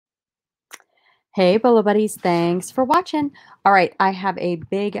Hey, Bolo buddies, thanks for watching. All right, I have a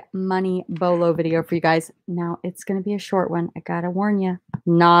big money Bolo video for you guys. Now, it's going to be a short one. I got to warn you,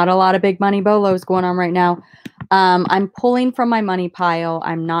 not a lot of big money Bolos going on right now. I'm pulling from my money pile.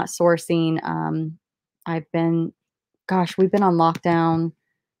 I'm not sourcing. We've been on lockdown,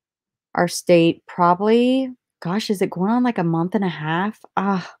 our state, probably, is it going on like a month and a half?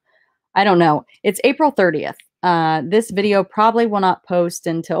 I don't know. It's April 30th. This video probably will not post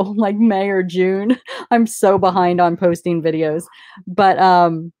until like May or June. I'm so behind on posting videos. But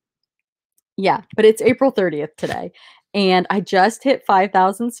yeah, but it's April 30th today. And I just hit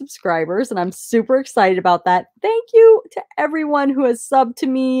 5,000 subscribers and I'm super excited about that. Thank you to everyone who has subbed to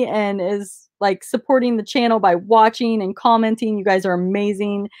me and is like supporting the channel by watching and commenting. You guys are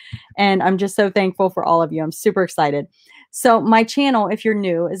amazing. And I'm just so thankful for all of you. I'm super excited. So my channel, if you're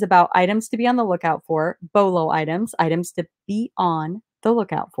new, is about items to be on the lookout for, Bolo items, items to be on the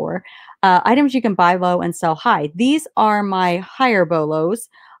lookout for, items you can buy low and sell high. These are my higher Bolos,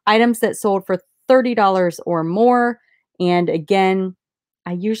 items that sold for $30 or more. And again,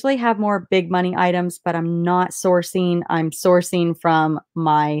 I usually have more big money items, but I'm not sourcing. I'm sourcing from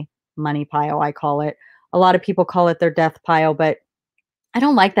my money pile, I call it. A lot of people call it their death pile, but I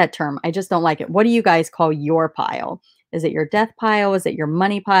don't like that term. I just don't like it. What do you guys call your pile? Is it your death pile? Is it your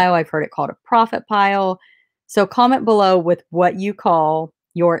money pile? I've heard it called a profit pile. So comment below with what you call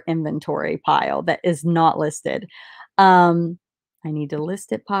your inventory pile that is not listed. I need to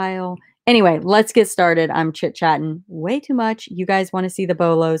list it pile. Anyway, let's get started. I'm chit-chatting way too much. You guys want to see the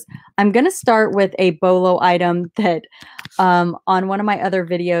Bolos. I'm going to start with a Bolo item that on one of my other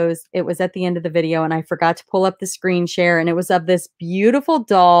videos, it was at the end of the video and I forgot to pull up the screen share and it was of this beautiful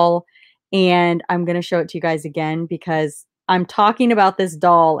doll. And I'm going to show it to you guys again because I'm talking about this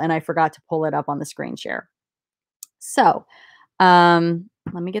doll and I forgot to pull it up on the screen share. So let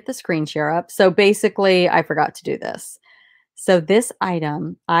me get the screen share up. So basically, I forgot to do this. So this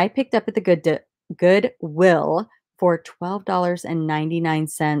item I picked up at the Goodwill for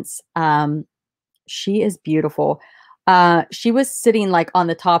 $12.99. She is beautiful. She was sitting like on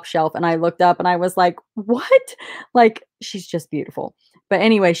the top shelf and I looked up and I was like, what? Like, she's just beautiful. But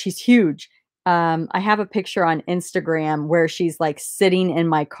anyway, she's huge. I have a picture on Instagram where she's like sitting in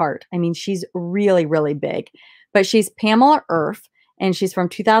my cart. I mean, she's really, really big, but she's Pamela Earth and she's from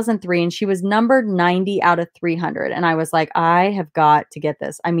 2003 and she was numbered 90 out of 300. And I was like, I have got to get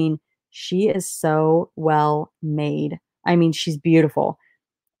this. I mean, she is so well made. I mean, she's beautiful,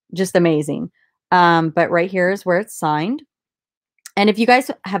 just amazing. But right here is where it's signed. And if you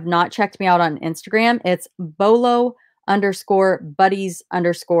guys have not checked me out on Instagram, it's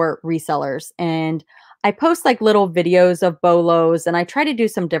Bolo_buddies_resellers. And I post like little videos of Bolos and I try to do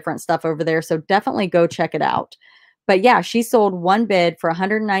some different stuff over there. So definitely go check it out. But yeah, she sold one bid for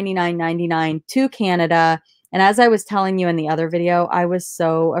 $199.99 to Canada. And as I was telling you in the other video, I was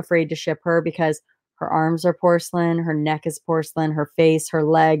so afraid to ship her because her arms are porcelain, her neck is porcelain, her face, her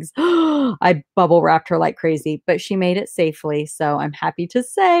legs. I bubble wrapped her like crazy, but she made it safely. So I'm happy to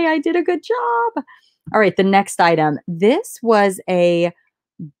say I did a good job. All right, the next item. This was a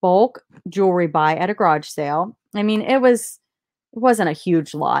bulk jewelry buy at a garage sale. I mean, it wasn't a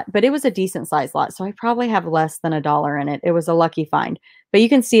huge lot, but it was a decent sized lot. So I probably have less than $1 in it. It was a lucky find. But you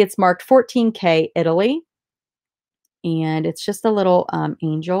can see it's marked 14K Italy. And it's just a little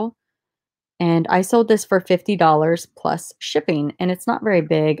angel. And I sold this for $50 plus shipping. And it's not very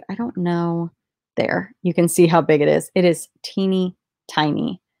big. I don't know. There. You can see how big it is. It is teeny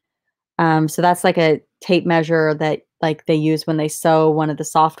tiny. So that's like a tape measure that like they use when they sew, one of the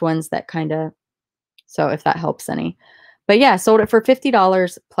soft ones that kind of, so if that helps any. But yeah, sold it for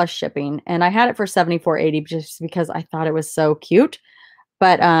 $50 plus shipping. And I had it for $74.80 just because I thought it was so cute.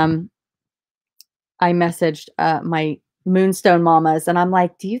 But I messaged my Moonstone mamas and I'm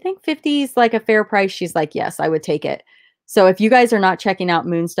like, do you think 50 is like a fair price? She's like, yes, I would take it. So if you guys are not checking out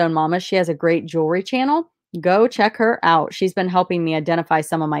Moonstone Mamas, she has a great jewelry channel. Go check her out. She's been helping me identify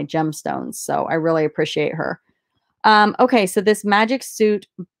some of my gemstones. So I really appreciate her. Okay, so this magic suit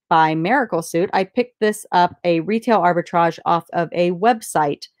by Miracle Suit, I picked this up a retail arbitrage off of a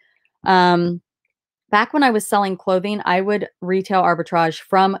website. Back when I was selling clothing, I would retail arbitrage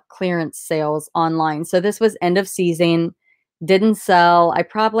from clearance sales online. So this was end of season, didn't sell. I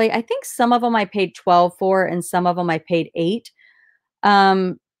think some of them I paid $12 for and some of them I paid $8.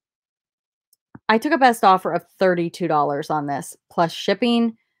 I took a best offer of $32 on this plus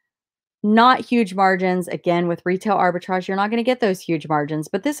shipping. Not huge margins. Again, with retail arbitrage, you're not going to get those huge margins,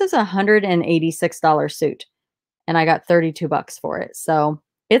 but this is a $186 suit and I got $32 for it. So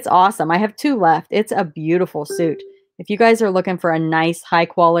it's awesome. I have 2 left. It's a beautiful suit. If you guys are looking for a nice high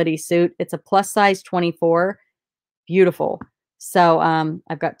quality suit, it's a plus size 24. Beautiful. So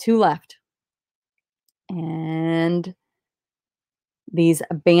I've got 2 left. And these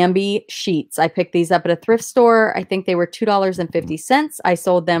Bambi sheets. I picked these up at a thrift store. I think they were $2.50. I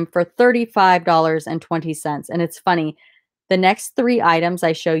sold them for $35.20. And it's funny, the next 3 items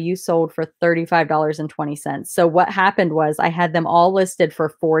I show you sold for $35.20. So what happened was I had them all listed for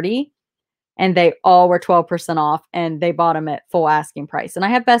 40 and they all were 12% off and they bought them at full asking price. And I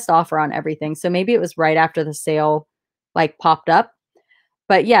have best offer on everything. So maybe it was right after the sale like popped up.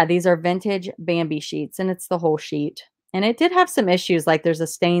 But yeah, these are vintage Bambi sheets and it's the whole sheet. And it did have some issues, like there's a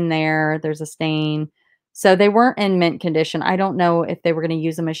stain there, there's a stain. So they weren't in mint condition. I don't know if they were going to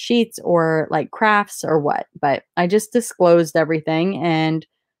use them as sheets or like crafts or what, but I just disclosed everything and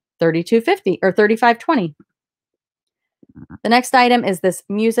 32.50 or 35.20. The next item is this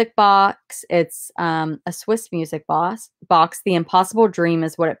music box. It's a Swiss music box. The Impossible Dream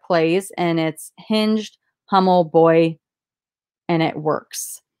is what it plays, and it's hinged Hummel boy, and it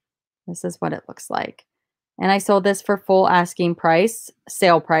works. This is what it looks like. And I sold this for full asking price,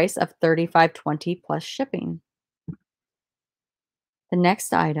 sale price of $35.20 plus shipping. The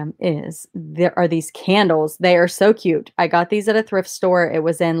next item is, there are these candles. They are so cute. I got these at a thrift store. It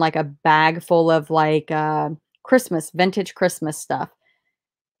was in like a bag full of like vintage Christmas stuff.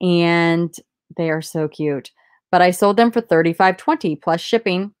 And they are so cute. But I sold them for $35.20 plus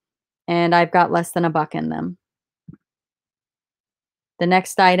shipping. And I've got less than $1 in them. The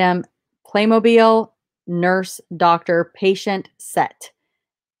next item, Playmobil Nurse Doctor Patient Set.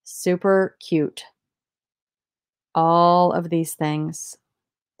 Super cute. All of these things.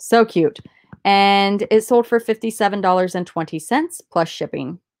 So cute. And it sold for $57.20 plus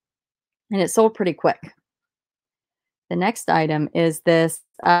shipping. And it sold pretty quick. The next item is this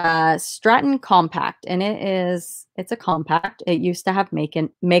Stratton Compact. And it's a compact. It used to have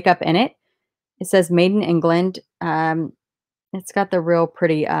makeup in it. It says made in England. It's got the real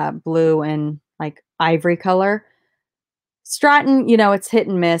pretty blue and like ivory color. Stratton, you know, it's hit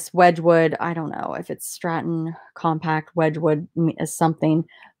and miss. Wedgwood, I don't know if it's Stratton Compact. Wedgwood is something.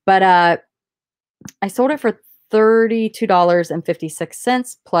 But I sold it for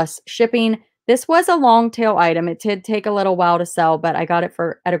 $32.56 plus shipping. This was a long tail item. It did take a little while to sell, but I got it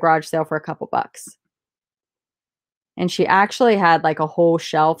at a garage sale for a couple bucks. And she actually had like a whole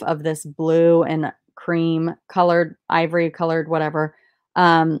shelf of this blue and cream colored, ivory colored, whatever,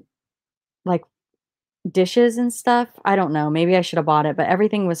 like dishes and stuff. I don't know. Maybe I should have bought it, but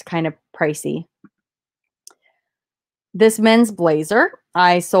everything was kind of pricey. This men's blazer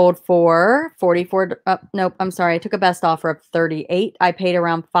I sold for 44. Nope, I'm sorry. I took a best offer of 38. I paid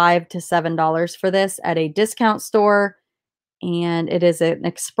around $5 to $7 for this at a discount store. And it is an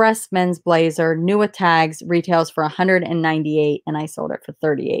express men's blazer, new with tags, retails for 198, and I sold it for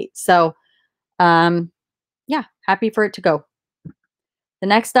 38. So, yeah, happy for it to go. The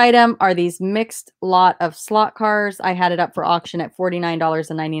next item are these mixed lot of slot cars. I had it up for auction at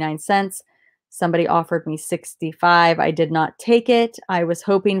 $49.99. Somebody offered me $65. I did not take it. I was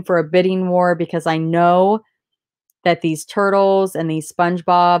hoping for a bidding war because I know that these turtles and these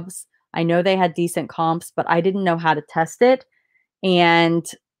SpongeBobs, I know they had decent comps, but I didn't know how to test it. And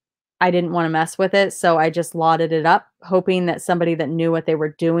I didn't want to mess with it. So I just lotted it up, hoping that somebody that knew what they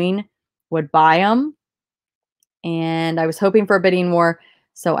were doing would buy them. And I was hoping for a bidding war.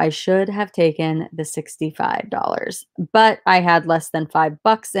 So I should have taken the $65, but I had less than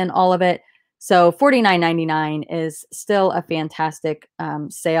 $5 in all of it. So $49.99 is still a fantastic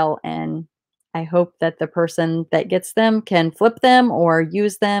sale. And I hope that the person that gets them can flip them or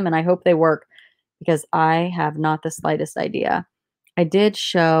use them. And I hope they work because I have not the slightest idea. I did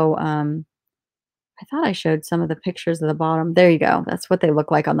show, I thought I showed some of the pictures of the bottom. There you go. That's what they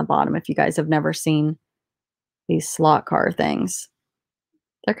look like on the bottom if you guys have never seen these slot car things.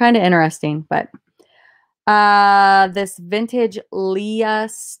 They're kind of interesting, but this vintage Leah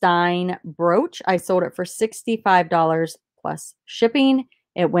Stein brooch, I sold it for $65 plus shipping.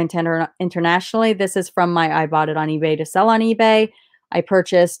 It went internationally. This is from my I bought it on eBay to sell on eBay. I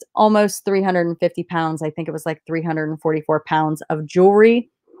purchased almost 350 pounds. I think it was like 344 pounds of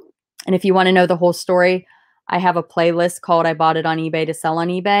jewelry. And if you want to know the whole story, I have a playlist called I Bought It on eBay to Sell on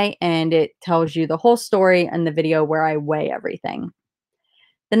eBay, and it tells you the whole story and the video where I weigh everything.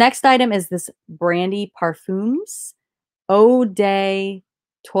 The next item is this Brandy Parfums Eau de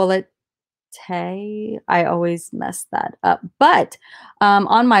Toilette. I always mess that up. But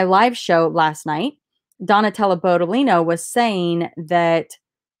on my live show last night, Donatella Bodolino was saying that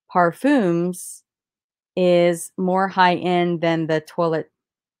Parfums is more high-end than the toilet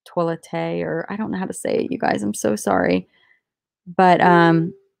toiletté, or I don't know how to say it, you guys. I'm so sorry. But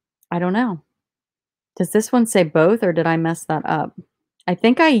I don't know. Does this one say both or did I mess that up? I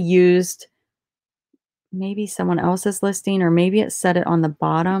think I used maybe someone else's listing, or maybe it said it on the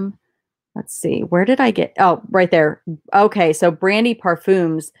bottom. Let's see. Where did I get? Oh, right there. Okay, so Brandy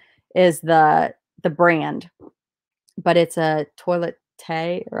Parfums is the brand, but it's a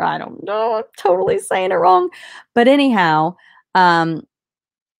toiletté, or I don't know. I'm totally saying it wrong. But anyhow, um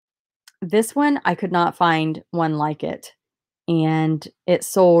this one I could not find one like it, and it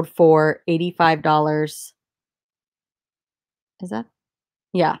sold for $85. Is that?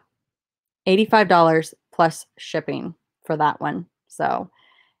 Yeah, $85 plus shipping for that one. So,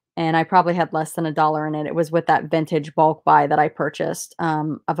 and I probably had less than $1 in it. It was with that vintage bulk buy that I purchased,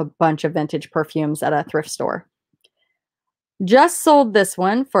 of a bunch of vintage perfumes at a thrift store. Just sold this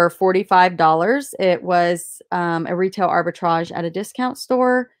one for $45. It was a retail arbitrage at a discount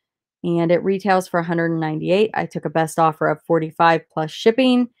store, and it retails for $198. I took a best offer of $45 plus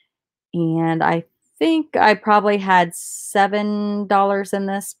shipping, and I think I probably had $7 in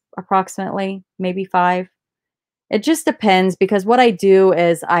this approximately, maybe 5. It just depends, because what I do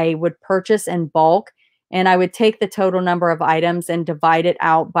is I would purchase in bulk, and I would take the total number of items and divide it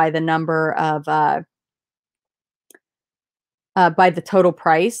out by the number of by the total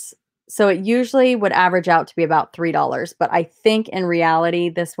price. So it usually would average out to be about $3, but I think in reality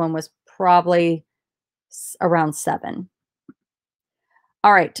this one was probably around 7.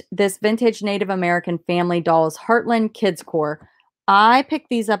 All right, this vintage Native American family dolls, Heartland Kids Core. I picked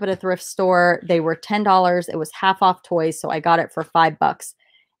these up at a thrift store. They were $10. It was half off toys, so I got it for $5.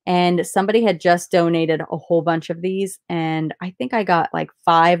 And somebody had just donated a whole bunch of these, and I think I got like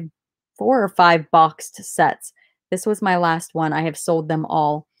 4 or 5 boxed sets. This was my last one. I have sold them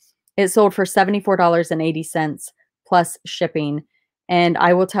all. It sold for $74.80 plus shipping. And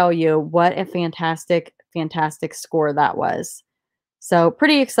I will tell you what a fantastic, fantastic score that was. So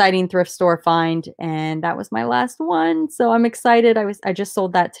pretty exciting thrift store find, and that was my last one. So I'm excited. I just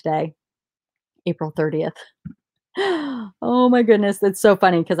sold that today, April 30th. Oh my goodness, that's so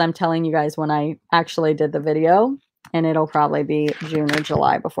funny because I'm telling you guys when I actually did the video, and it'll probably be June or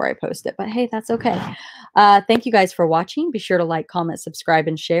July before I post it. But hey, that's okay. Thank you guys for watching. Be sure to like, comment, subscribe,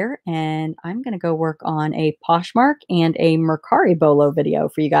 and share. And I'm going to go work on a Poshmark and a Mercari Bolo video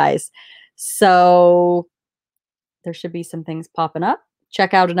for you guys. So there should be some things popping up.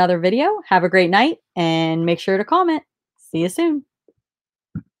 Check out another video. Have a great night and make sure to comment. See you soon.